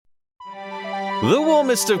The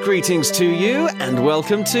warmest of greetings to you, and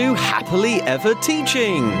welcome to Happily Ever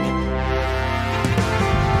Teaching.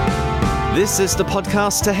 This is the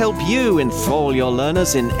podcast to help you enthrall your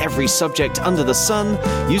learners in every subject under the sun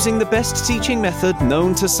using the best teaching method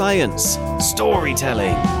known to science,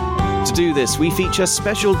 storytelling. To do this, we feature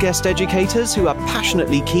special guest educators who are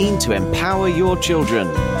passionately keen to empower your children.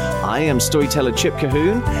 I am storyteller Chip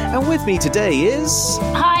Cahoon, and with me today is...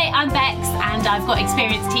 Hi, I'm Bex, and I've got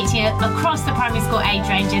experience teaching across the primary school age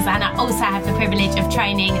ranges, and I also have the privilege of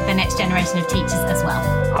training the next generation of teachers as well.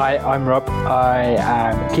 Hi, I'm Rob. I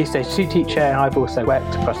am a Key Stage 2 teacher, and I've also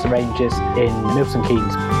worked across the ranges in Milton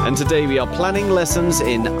Keynes. And today we are planning lessons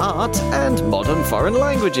in art and modern foreign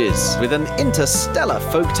languages with an interstellar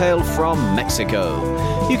folktale from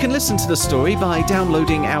Mexico. You can listen to the story by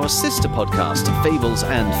downloading our sister podcast, Fables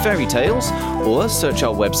and Fairy Tales, or search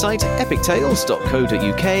our website,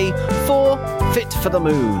 epictales.co.uk, for Fit for the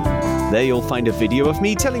Moon. There you'll find a video of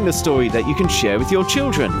me telling the story that you can share with your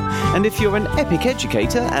children. And if you're an EPIC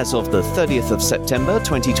educator, as of the 30th of September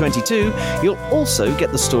 2022, you'll also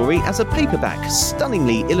get the story as a paperback,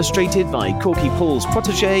 stunningly illustrated by Corky Paul's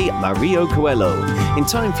protege, Mario Coelho, in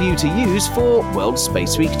time for you to use for World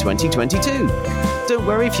Space Week 2022. Don't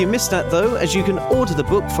worry if you missed that though, as you can order the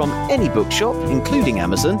book from any bookshop, including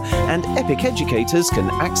Amazon, and EPIC educators can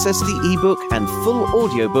access the ebook and full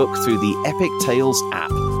audiobook through the Epic Tales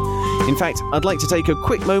app. In fact, I'd like to take a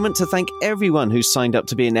quick moment to thank everyone who's signed up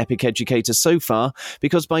to be an EPIC educator so far,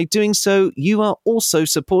 because by doing so, you are also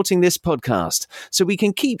supporting this podcast, so we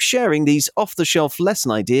can keep sharing these off-the-shelf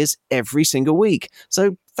lesson ideas every single week.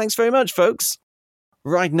 So thanks very much, folks.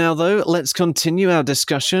 Right now, though, let's continue our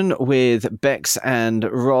discussion with Bex and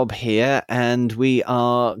Rob here, and we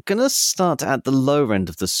are going to start at the lower end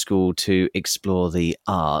of the school to explore the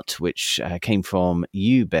art, which came from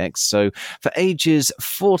you, Bex. So for ages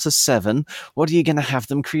 4 to 7, what are you going to have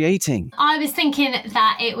them creating? I was thinking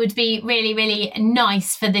that it would be really, really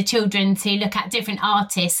nice for the children to look at different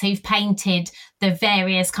artists who've painted the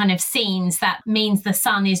various kind of scenes that means the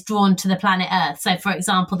sun is drawn to the planet Earth. So, for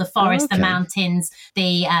example, the forest, the mountains,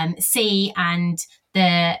 the sea and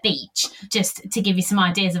the beach. Just to give you some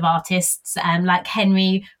ideas of artists, like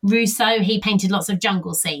Henry Rousseau, he painted lots of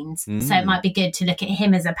jungle scenes. So it might be good to look at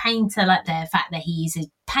him as a painter, like the fact that he uses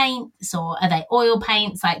paints, or are they oil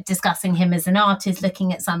paints, like discussing him as an artist,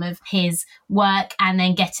 looking at some of his work and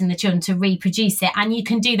then getting the children to reproduce it. And you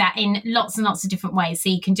can do that in lots and lots of different ways. So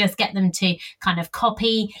you can just get them to kind of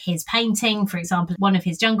copy his painting, for example, one of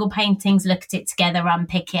his jungle paintings, look at it together,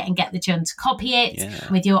 unpick it and get the children to copy it. Yeah.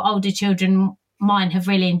 With your older children, mine have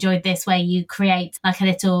really enjoyed this, where you create like a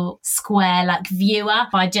little square like viewer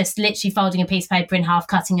by just literally folding a piece of paper in half,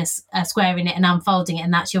 cutting a square in it and unfolding it,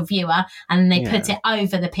 and that's your viewer. And then they put it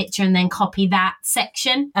over the picture and then copy that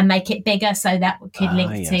section and make it bigger, so that could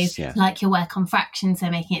link to like your work on fractions, so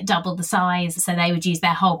making it double the size. So they would use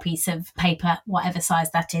their whole piece of paper, whatever size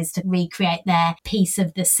that is, to recreate their piece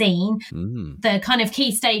of the scene. The kind of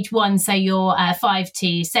key stage 1, so your 5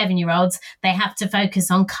 to 7 year olds, they have to focus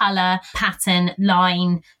on colour, pattern,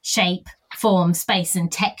 line, shape, form, space and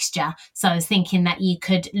texture. So I was thinking that you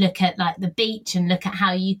could look at like the beach and look at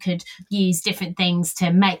how you could use different things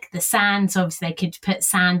to make the sand. So obviously they could put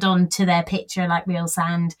sand onto their picture, like real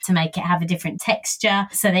sand, to make it have a different texture.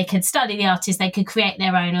 So they could study the artist, they could create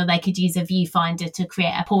their own, or they could use a viewfinder to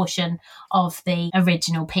create a portion of the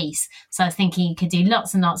original piece. So I was thinking you could do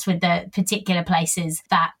lots and lots with the particular places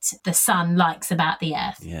that the sun likes about the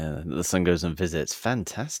earth. Yeah, the sun goes and visits.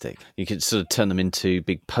 Fantastic. You could sort of turn them into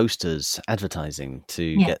big posters, advertising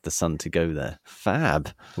to get the sun to go there.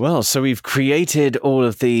 Fab. Well, so we've created all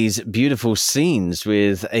of these beautiful scenes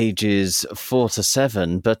with ages 4 to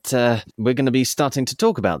 7, but we're going to be starting to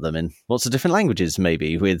talk about them in lots of different languages,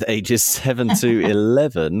 maybe, with ages 7 to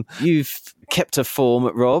 11. You've kept a form,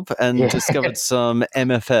 Rob, and discovered some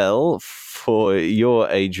MFL for your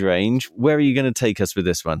age range. Where are you going to take us with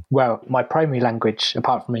this one? Well, my primary language,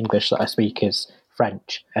 apart from English, that I speak is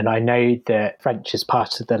French. And I know that French is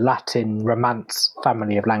part of the Latin Romance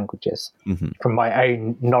family of languages. From my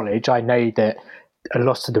own knowledge, I know that a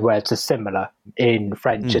lot of the words are similar in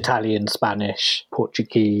French, Italian, Spanish,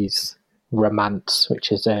 Portuguese, Romance,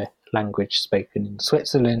 which is a language spoken in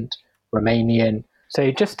Switzerland, Romanian. So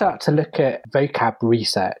you just start to look at vocab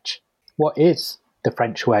research. What is the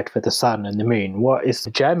French word for the sun and the moon? What is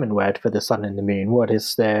the German word for the sun and the moon? What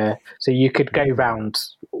is the... So you could go around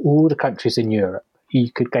all the countries in Europe. You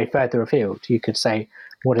could go further afield. You could say,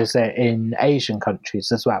 what is it in Asian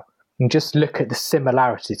countries as well? And just look at the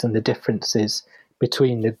similarities and the differences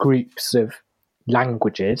between the groups of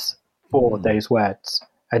languages for those words.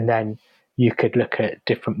 And then You could look at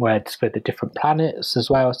different words for the different planets as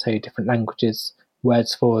well, so different languages,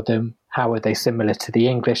 words for them. How are they similar to the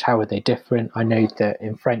English? How are they different? I know that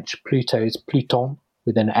in French, Pluto is Pluton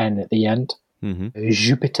with an N at the end.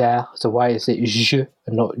 Jupiter, so why is it je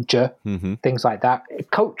and not je? Things like that.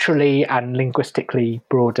 Culturally and linguistically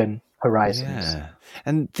broaden horizons. Yeah.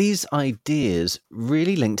 And these ideas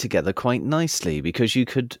really link together quite nicely, because you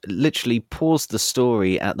could literally pause the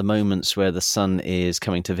story at the moments where the sun is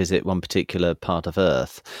coming to visit one particular part of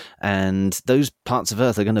Earth. And those parts of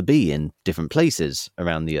Earth are going to be in different places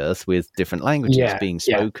around the Earth with different languages being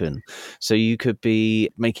spoken. So you could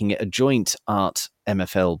be making it a joint art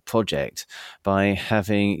MFL project by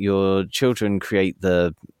having your children create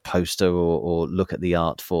the poster or look at the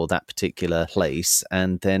art for that particular place,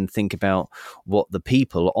 and then think about what the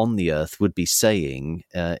people on the Earth would be saying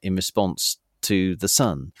in response to the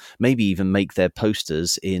sun. Maybe even make their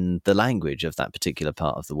posters in the language of that particular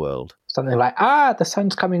part of the world. Something like, the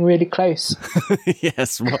sun's coming really close.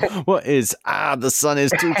 Yes, what is, the sun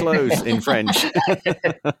is too close in French?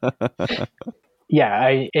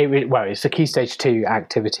 Yeah, it's a Key Stage 2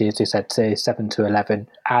 activity, as you said, so 7 to 11.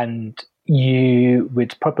 And you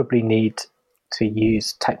would probably need to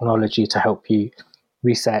use technology to help you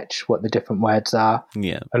research what the different words are.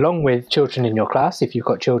 Yeah. Along with children in your class, if you've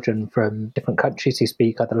got children from different countries who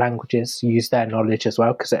speak other languages, use their knowledge as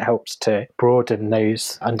well, because it helps to broaden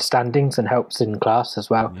those understandings and helps in class as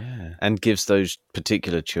well. Yeah. And gives those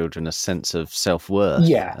particular children a sense of self-worth,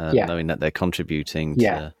 knowing that they're contributing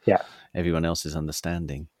to everyone else's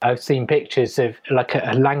understanding. I've seen pictures of like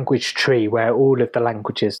a language tree where all of the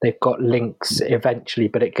languages, they've got links eventually,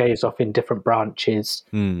 but it goes off in different branches,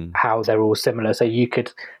 how they're all similar. So you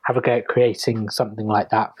could have a go at creating something like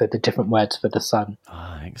that for the different words for the sun.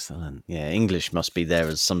 Oh, excellent. Yeah, English must be there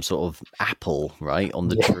as some sort of apple, right, on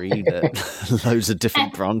the tree that loads of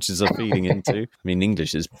different branches are feeding into. I mean,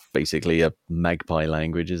 English is basically a magpie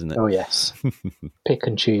language, isn't it? Oh, yes. Pick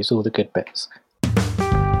and choose all the good bits.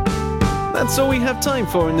 That's all we have time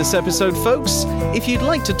for in this episode, folks. If you'd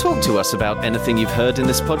like to talk to us about anything you've heard in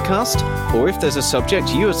this podcast, or if there's a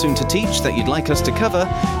subject you are soon to teach that you'd like us to cover,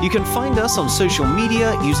 you can find us on social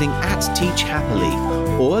media using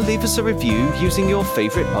 @TeachHappily, or leave us a review using your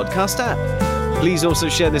favourite podcast app. Please also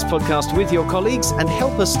share this podcast with your colleagues and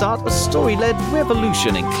help us start a story-led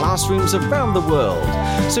revolution in classrooms around the world,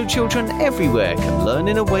 so children everywhere can learn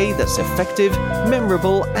in a way that's effective,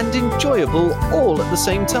 memorable, and enjoyable all at the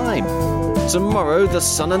same time. Tomorrow, the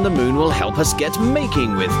sun and the moon will help us get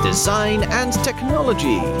making with design and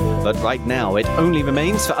technology. But right now, it only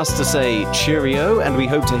remains for us to say cheerio, and we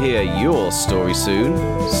hope to hear your story soon.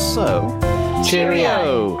 So,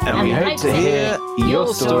 cheerio! And we hope to hear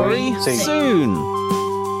your story soon.